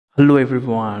Hello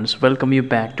everyone, so welcome you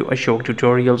back to Ashok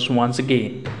tutorials once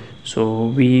again. So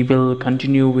we will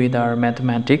continue with our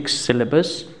mathematics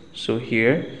syllabus. So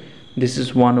here this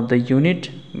is one of the unit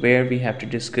where we have to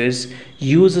discuss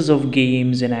uses of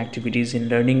games and activities in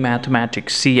learning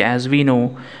mathematics. See, as we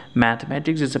know,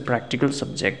 mathematics is a practical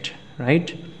subject,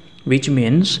 right? Which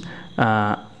means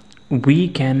we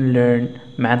can learn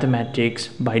mathematics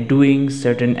by doing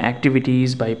certain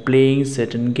activities, by playing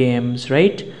certain games,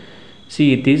 right?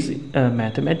 See, this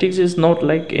mathematics is not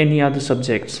like any other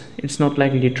subjects. It's not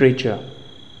like literature.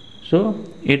 So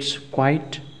it's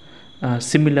quite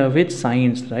similar with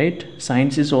science, right?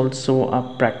 Science is also a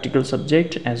practical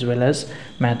subject, as well as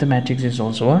mathematics is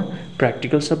also a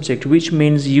practical subject, which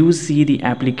means you see the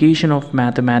application of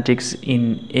mathematics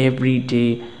in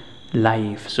everyday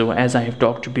life. So as I have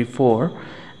talked before,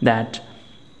 that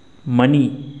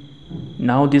money,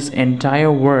 now this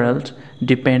entire world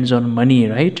depends on money,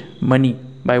 right? Money,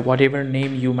 by whatever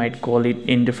name you might call it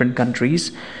in different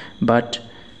countries, but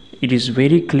it is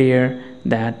very clear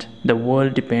that the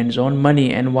world depends on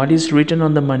money. And what is written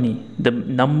on the money? The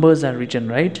numbers are written,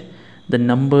 right? The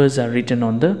numbers are written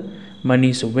on the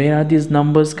money. So where are these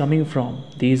numbers coming from?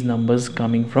 These numbers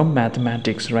coming from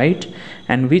mathematics, right?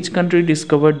 And which country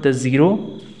discovered the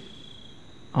zero?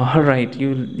 All right,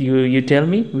 you tell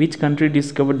me which country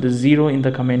discovered the zero in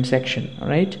the comment section. All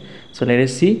right, so let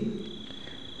us see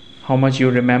how much you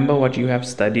remember what you have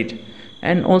studied.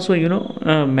 And also,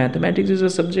 mathematics is a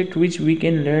subject which we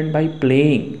can learn by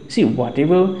playing. See,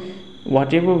 whatever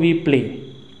we play,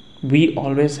 we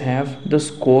always have the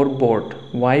scoreboard.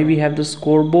 Why we have the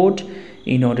scoreboard?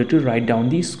 In order to write down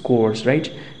the scores, right?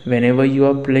 Whenever you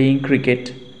are playing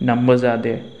cricket, numbers are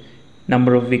there: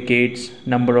 number of wickets,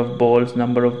 number of balls,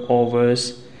 number of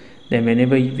overs. Then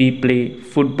whenever we play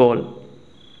football,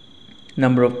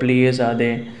 number of players are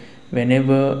there.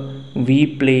 Whenever we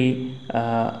play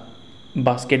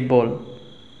basketball,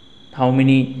 how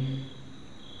many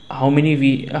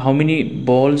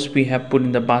balls we have put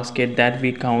in the basket, that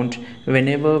we count.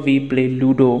 Whenever we play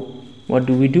ludo, what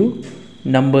do?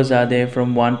 Numbers are there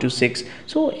from 1 to 6.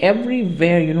 So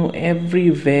everywhere,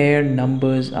 everywhere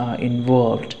numbers are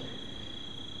involved,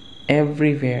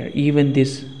 everywhere. Even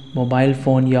this mobile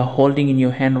phone you are holding in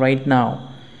your hand right now,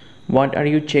 what are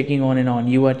you checking on and on?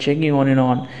 You are checking on and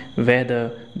on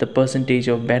whether the percentage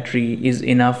of battery is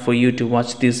enough for you to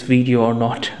watch this video or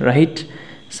not, right?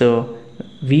 So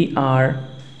we are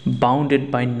bounded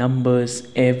by numbers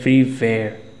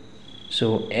everywhere.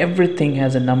 So everything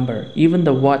has a number. Even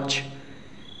the watch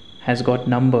has got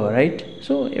number, right?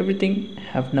 So everything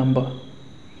have number.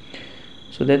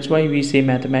 So that's why we say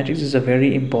mathematics is a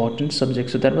very important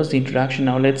subject. So that was the introduction.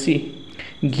 Now let's see.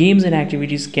 Games and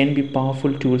activities can be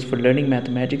powerful tools for learning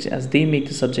mathematics, as they make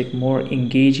the subject more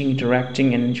engaging,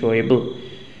 interacting, and enjoyable.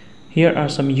 Here are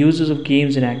some uses of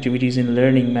games and activities in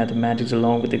learning mathematics,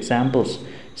 along with examples.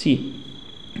 See,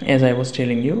 as I was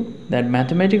telling you, that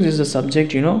mathematics is a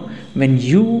subject, when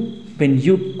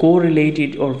you correlate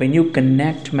it, or when you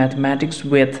connect mathematics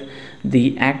with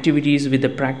the activities, with the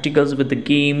practicals, with the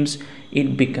games,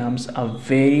 it becomes a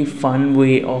very fun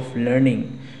way of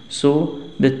learning. So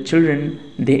the children,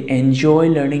 they enjoy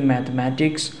learning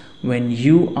mathematics when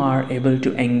you are able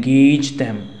to engage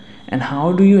them. And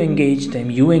how do you engage them?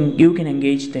 You can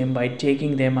engage them by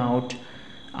taking them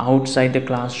outside the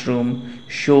classroom,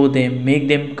 show them, make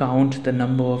them count the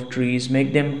number of trees,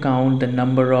 make them count the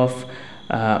number of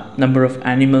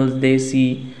animals they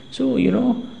see. So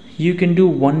you can do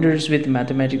wonders with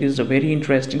mathematics. It's a very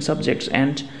interesting subject.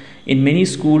 And in many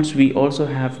schools we also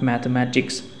have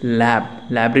mathematics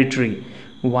laboratory.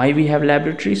 Why we have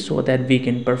laboratory? So that we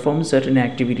can perform certain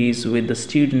activities with the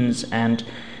students and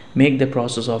make the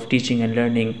process of teaching and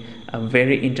learning a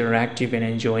very interactive and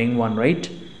enjoying one, right?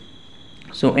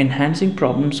 So enhancing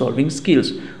problem solving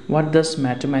skills. What does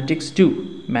mathematics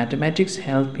do? Mathematics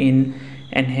help in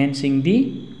enhancing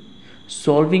the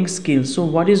solving skills. So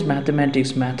what is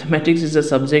mathematics? Mathematics is a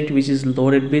subject which is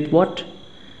loaded with what?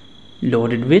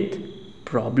 Loaded with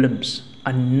problems.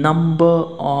 A number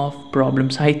of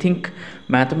problems. I think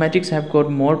mathematics have got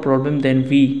more problem than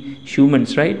we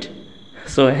humans, right?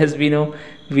 So as we know,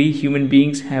 we human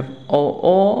beings have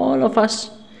all of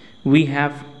us, we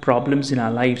have problems in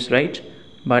our lives, right?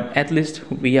 But at least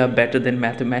we are better than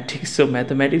mathematics. So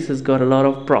mathematics has got a lot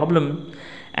of problem,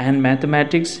 and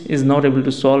mathematics is not able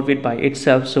to solve it by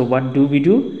itself. So what do we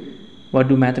do? What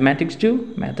do mathematics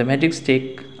do? Mathematics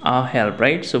take our help,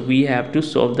 right? So we have to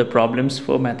solve the problems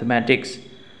for mathematics.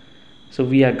 So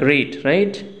we are great,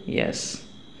 right? Yes.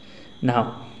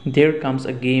 Now there comes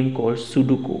a game called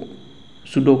Sudoku.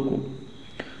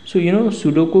 So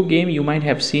Sudoku game you might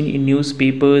have seen in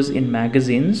newspapers, in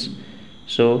magazines.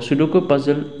 So Sudoku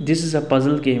puzzle, this is a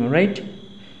puzzle game, right,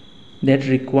 that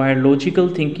require logical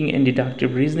thinking and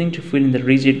deductive reasoning to fill in the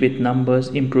rigid with numbers,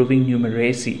 improving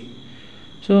numeracy.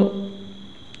 So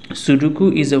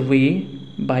Sudoku is a way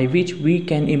by which we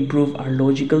can improve our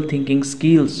logical thinking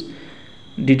skills.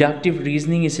 Deductive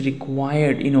reasoning is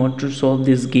required in order to solve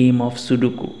this game of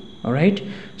Sudoku. All right,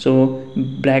 so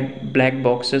black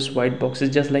boxes, white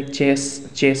boxes, just like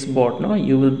chess board, no,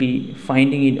 you will be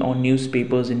finding it on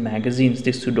newspapers, in magazines,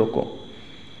 this Sudoku.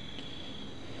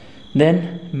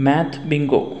 Then math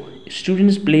bingo.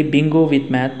 Students play bingo with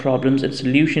math problems and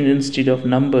solutions instead of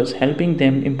numbers, helping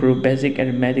them improve basic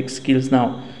arithmetic skills.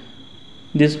 Now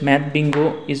this math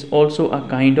bingo is also a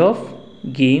kind of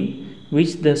game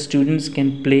which the students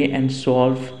can play and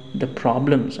solve the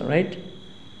problems. All right,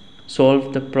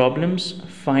 solve the problems,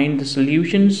 find the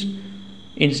solutions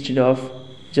instead of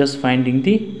just finding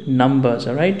the numbers.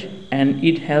 All right, and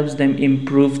it helps them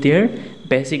improve their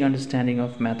basic understanding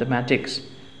of mathematics.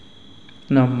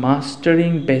 Now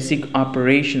mastering basic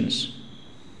operations.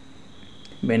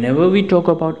 Whenever we talk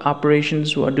about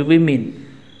operations, what do we mean?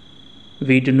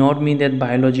 We do not mean that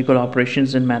biological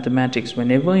operations in mathematics.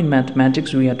 Whenever in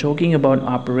mathematics we are talking about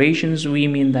operations, we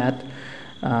mean that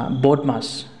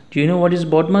BODMAS. Do you know what is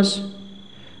BODMAS?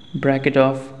 Bracket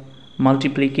of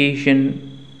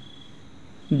multiplication,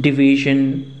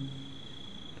 division,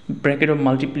 bracket of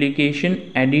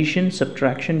multiplication, addition,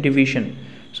 subtraction, division.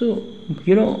 So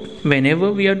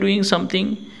whenever we are doing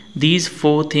something, these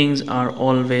four things are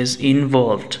always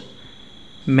involved.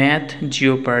 Math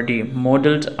Jeopardy,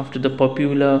 modeled after the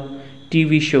popular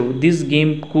TV show. This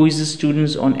game quizzes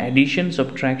students on addition,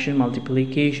 subtraction,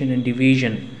 multiplication and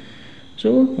division.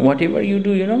 So whatever you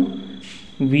do,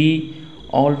 we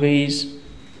always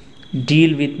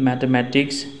deal with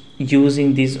mathematics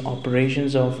using these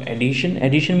operations of addition.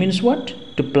 Addition means what?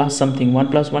 To plus something. 1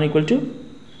 plus 1 equal to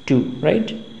 2,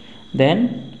 right?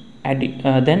 Then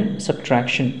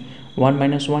subtraction. 1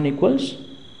 minus 1 equals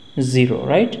 0,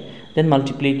 right? Then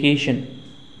multiplication.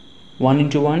 1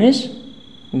 into 1 is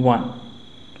 1.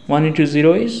 1 into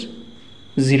 0 is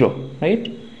 0,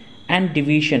 right? And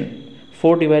division.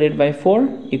 4 divided by 4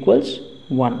 equals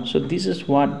 1. So this is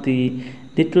what the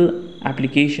little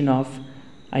application of,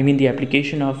 the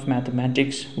application of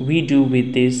mathematics we do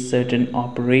with these certain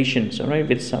operations, all right,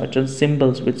 with certain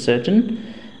symbols, with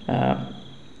certain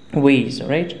ways. All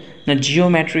right, now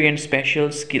geometry and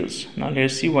special skills. Now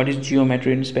let's see what is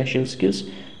geometry and special skills.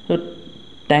 So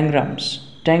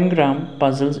tangram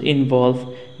puzzles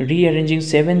involve rearranging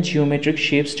 7 geometric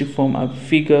shapes to form a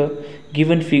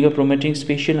given figure, promoting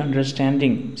spatial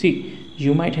understanding. See,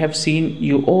 you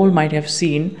all might have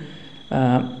seen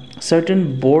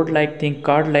certain board like thing,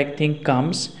 card like thing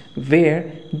comes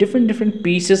where different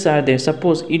pieces are there.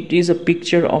 Suppose it is a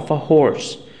picture of a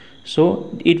horse, so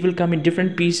it will come in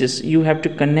different pieces. You have to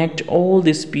connect all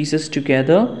these pieces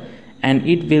together, and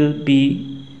it will be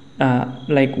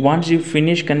like once you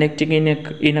finish connecting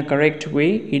in a correct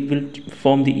way, it will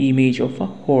form the image of a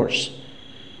horse.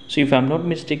 So if I'm not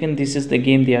mistaken, this is the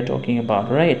game they are talking about,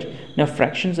 right? Now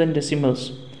fractions and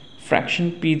decimals.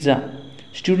 Fraction pizza.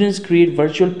 Students create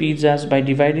virtual pizzas by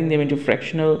dividing them into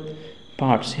fractional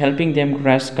parts, helping them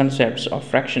grasp concepts of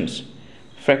fractions.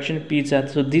 Fraction pizza.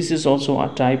 So this is also a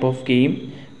type of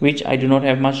game which I do not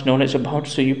have much knowledge about,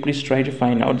 so you please try to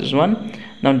find out this one.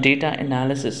 Now data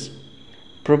analysis.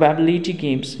 Probability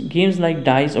games. Games like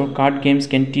dice or card games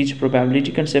can teach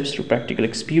probability concepts through practical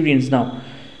experience. Now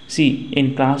see,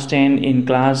 in class 10,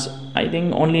 I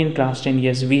think only in class 10,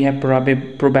 yes, we have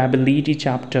probability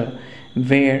chapter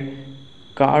where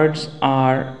cards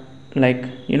are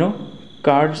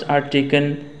cards are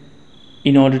taken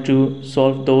in order to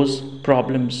solve those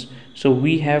problems. So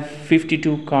we have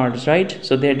 52 cards, right?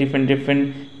 So there are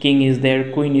different king is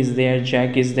there, queen is there,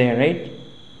 jack is there, right?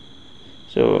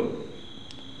 So,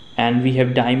 and we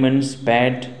have diamonds,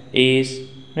 spade, ace,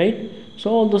 right? So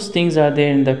all those things are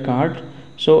there in the card.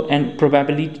 So, and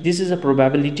probability, this is a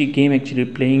probability game, actually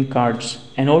playing cards.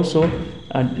 And also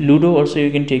Ludo, also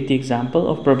you can take the example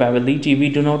of probability. We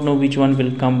do not know which one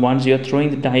will come. Once you are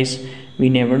throwing the dice, we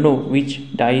never know which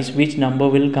number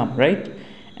will come, right?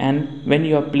 And when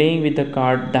you are playing with the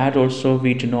card, that also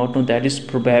we do not know, that is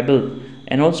probable.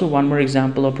 And also one more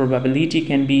example of probability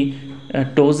can be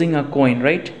tossing a coin,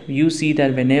 right? You see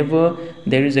that whenever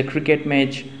there is a cricket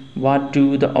match, what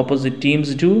do the opposite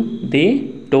teams do?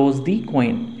 They toss the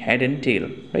coin, head and tail,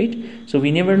 right? So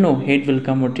we never know head will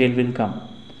come or tail will come.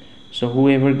 So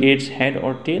whoever gets head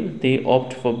or tail, they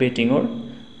opt for betting or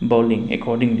bowling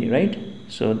accordingly, right?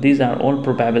 So these are all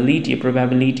probability.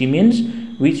 Probability means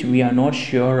which we are not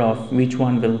sure of which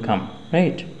one will come,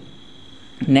 right?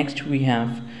 Next we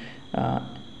have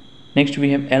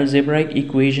algebraic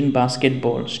equation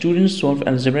basketball. Students solve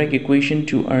algebraic equation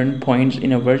to earn points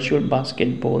in a virtual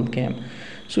basketball game.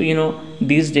 So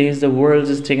these days the world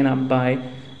is taken up by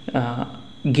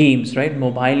games, right?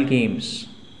 Mobile games.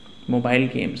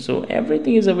 So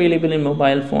everything is available in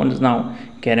mobile phones now.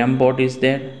 Carrom board is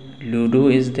there, Ludo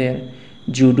is there,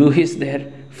 judo is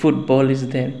there, football is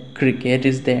there, cricket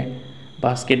is there,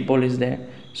 basketball is there.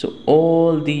 So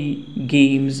all the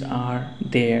games are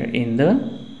there in the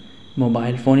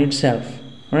mobile phone itself,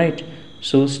 right?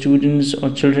 So students or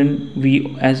children,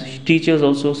 we as teachers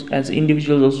also, as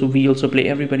individuals also, we also play.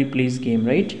 Everybody plays game,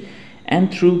 right?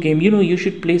 And through game, you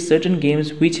should play certain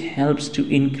games which helps to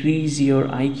increase your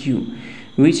IQ,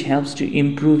 which helps to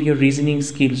improve your reasoning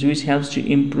skills, which helps to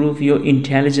improve your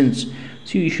intelligence.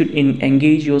 So you should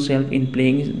engage yourself in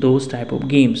playing those type of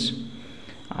games.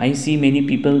 I see many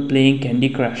people playing Candy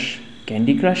Crush.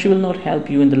 Candy Crush will not help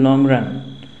you in the long run.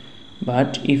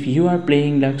 But if you are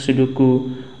playing like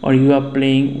Sudoku, or you are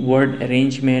playing word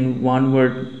arrangement, one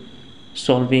word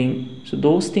solving, so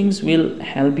those things will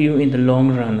help you in the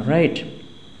long run, right?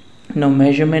 Now,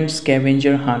 measurement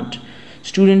scavenger hunt.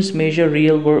 Students measure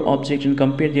real world objects and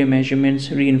compare their measurements,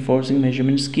 reinforcing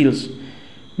measurement skills.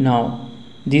 Now,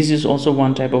 this is also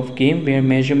one type of game where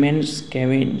measurement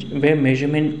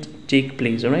take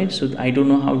place. All right, so I don't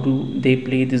know how do they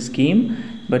play this game,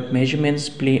 but measurements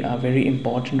play a very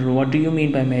important role. What do you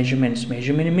mean by measurements?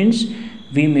 Measurement means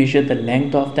we measure the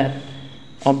length of that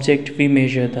object, we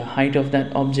measure the height of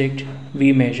that object,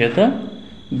 we measure the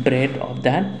breadth of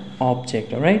that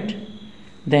object. All right,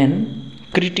 then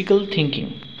critical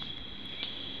thinking.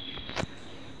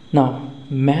 Now,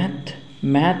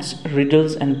 maths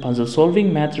riddles and puzzles.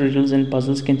 Solving math riddles and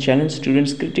puzzles can challenge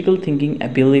students' critical thinking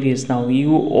abilities. Now,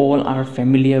 you all are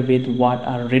familiar with what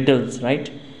are riddles,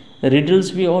 right?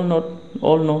 Riddles, we all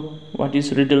know what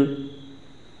is riddle.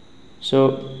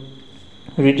 So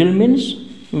riddle means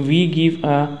we give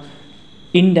a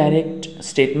indirect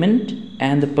statement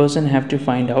and the person have to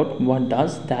find out what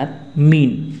does that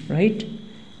mean, right?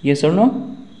 Yes or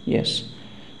no? Yes.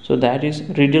 So that is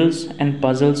riddles and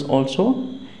puzzles also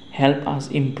help us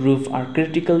improve our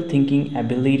critical thinking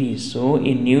abilities. So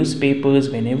in newspapers,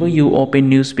 whenever you open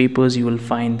newspapers, you will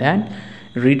find that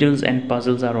riddles and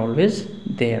puzzles are always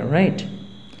there, right?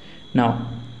 Now,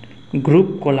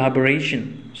 group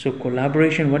collaboration. So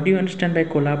collaboration, what do you understand by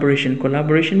collaboration?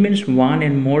 Collaboration means one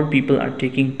and more people are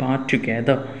taking part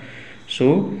together.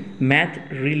 So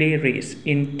math relay race.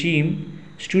 In team,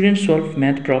 students solve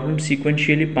math problems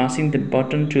sequentially, passing the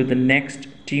baton to the next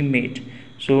teammate.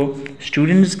 So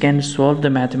students can solve the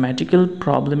mathematical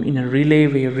problem in a relay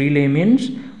way. Relay means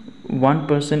one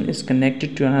person is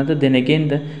connected to another, then again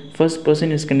the first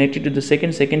person is connected to the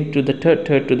second to the third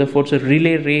to the fourth. So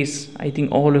relay race, I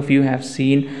think all of you have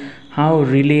seen how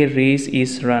relay race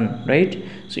is run, right?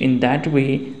 So in that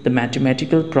way the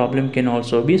mathematical problem can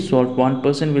also be solved. One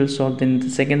person will solve, then the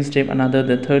second step another,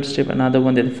 the third step another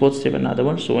one, then the fourth step another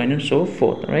one, so on and so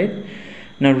forth, right?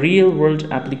 Now, real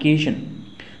world application.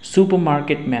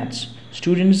 Supermarket maths.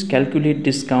 Students calculate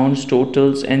discounts,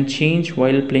 totals and change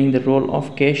while playing the role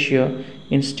of cashier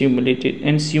in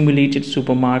simulated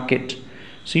supermarket.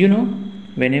 So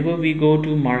whenever we go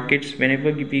to markets,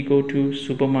 whenever we go to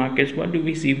supermarkets, what do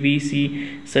we see? We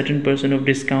see certain percent of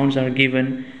discounts are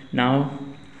given. Now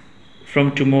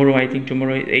from tomorrow, I think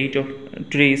tomorrow is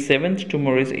today is 7th,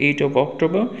 tomorrow is 8th of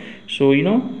October. So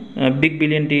Big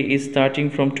Billion Day is starting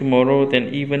from tomorrow.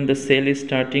 Then even the sale is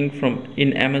starting from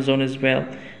in Amazon as well.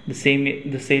 The sale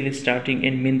is starting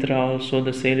in Myntra also.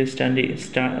 The sale is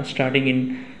starting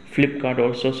in Flipkart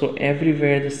also. So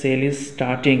everywhere the sale is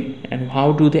starting. And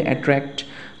how do they attract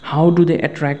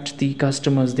the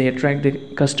customers? They attract the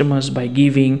customers by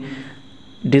giving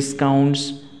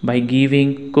discounts, by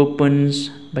giving coupons,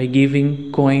 by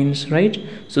giving coins, right?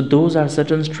 So those are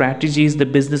certain strategies the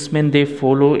businessmen they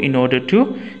follow in order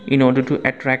to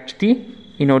attract the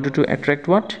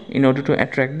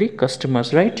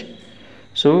customers, right?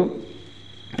 So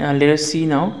let us see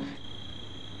now.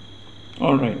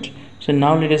 All right, so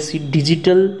now let us see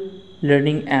digital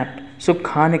learning app. So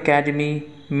Khan Academy,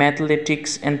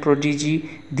 Mathletics and Prodigy,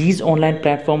 these online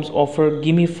platforms offer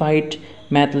gamified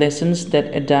math lessons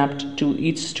that adapt to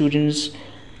each student's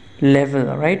level,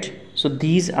 right? So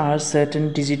these are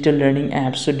certain digital learning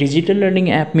apps. So digital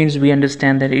learning app means we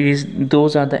understand that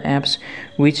those are the apps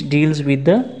which deals with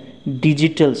the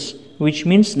digitals, which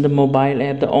means the mobile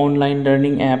app, the online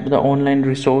learning app, the online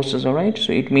resources. All right,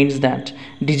 so it means that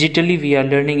digitally we are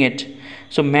learning it.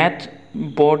 So math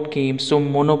board games, so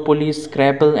Monopoly,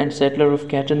 Scrabble, and Settler of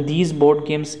Catan, these board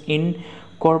games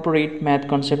incorporate math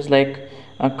concepts like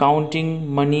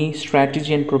accounting, money,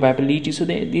 strategy, and probability. So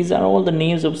these are all the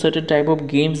names of certain type of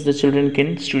games the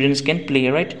students can play,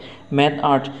 right? Math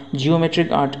art,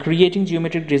 geometric art, creating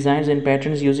geometric designs and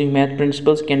patterns using math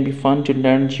principles can be fun to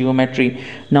learn geometry.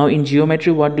 Now in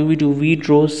geometry, what do? We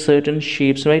draw certain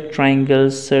shapes, right?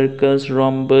 Triangles, circles,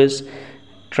 rhombus,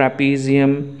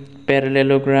 trapezium,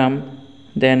 parallelogram,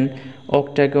 then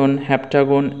octagon,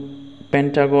 heptagon,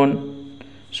 pentagon.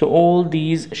 So all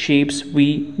these shapes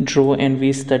we draw and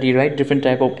we study, right? Different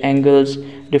type of angles,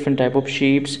 different type of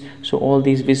shapes. So all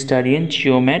these we study in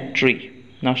geometry.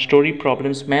 Now story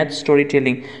problems, math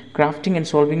storytelling, crafting and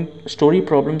solving story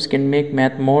problems can make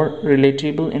math more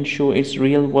relatable and show its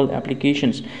real world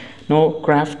applications. Now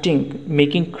crafting,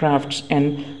 making crafts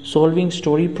and solving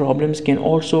story problems can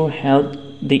also help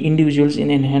the individuals in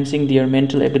enhancing their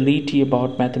mental ability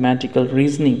about mathematical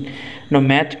reasoning. Now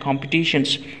math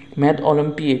competitions, math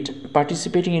olympiad,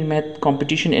 participating in math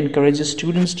competition encourages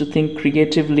students to think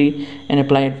creatively and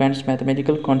apply advanced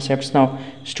mathematical concepts. Now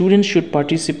students should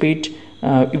participate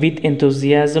with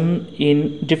enthusiasm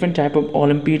in different type of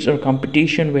olympiads or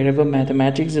competition wherever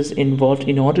mathematics is involved,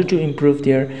 in order to improve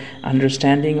their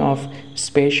understanding of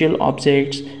spatial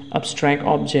objects, abstract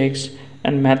objects,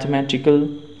 and mathematical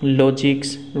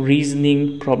logics,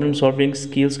 reasoning, problem solving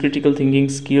skills, critical thinking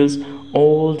skills,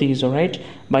 all these. All right,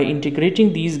 by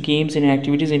integrating these games and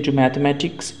activities into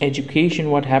mathematics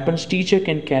education, what happens, teacher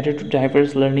can cater to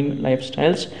diverse learning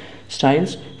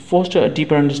styles, foster a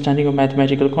deeper understanding of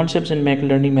mathematical concepts, and make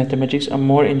learning mathematics a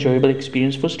more enjoyable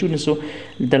experience for students. So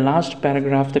the last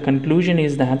paragraph, the conclusion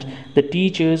is that the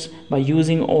teachers, by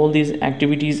using all these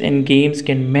activities and games,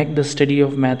 can make the study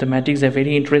of mathematics a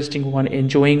very interesting one,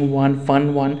 enjoying one,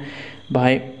 fun one,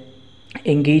 by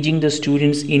engaging the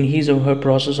students in his or her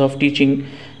process of teaching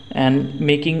and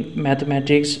making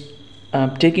mathematics,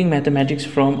 taking mathematics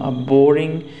from a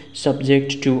boring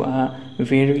subject to a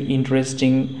very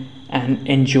interesting and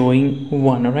enjoying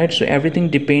one. All right, so everything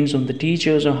depends on the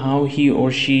teachers or how he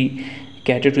or she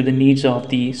cater to the needs of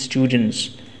the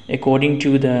students according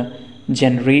to the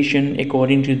generation,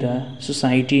 according to the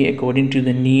society, according to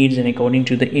the needs, and according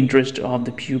to the interest of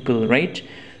the pupil, right?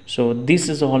 So this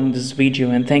is all in this video,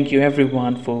 and thank you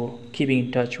everyone for keeping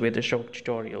in touch with the short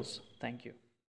tutorials. Thank you.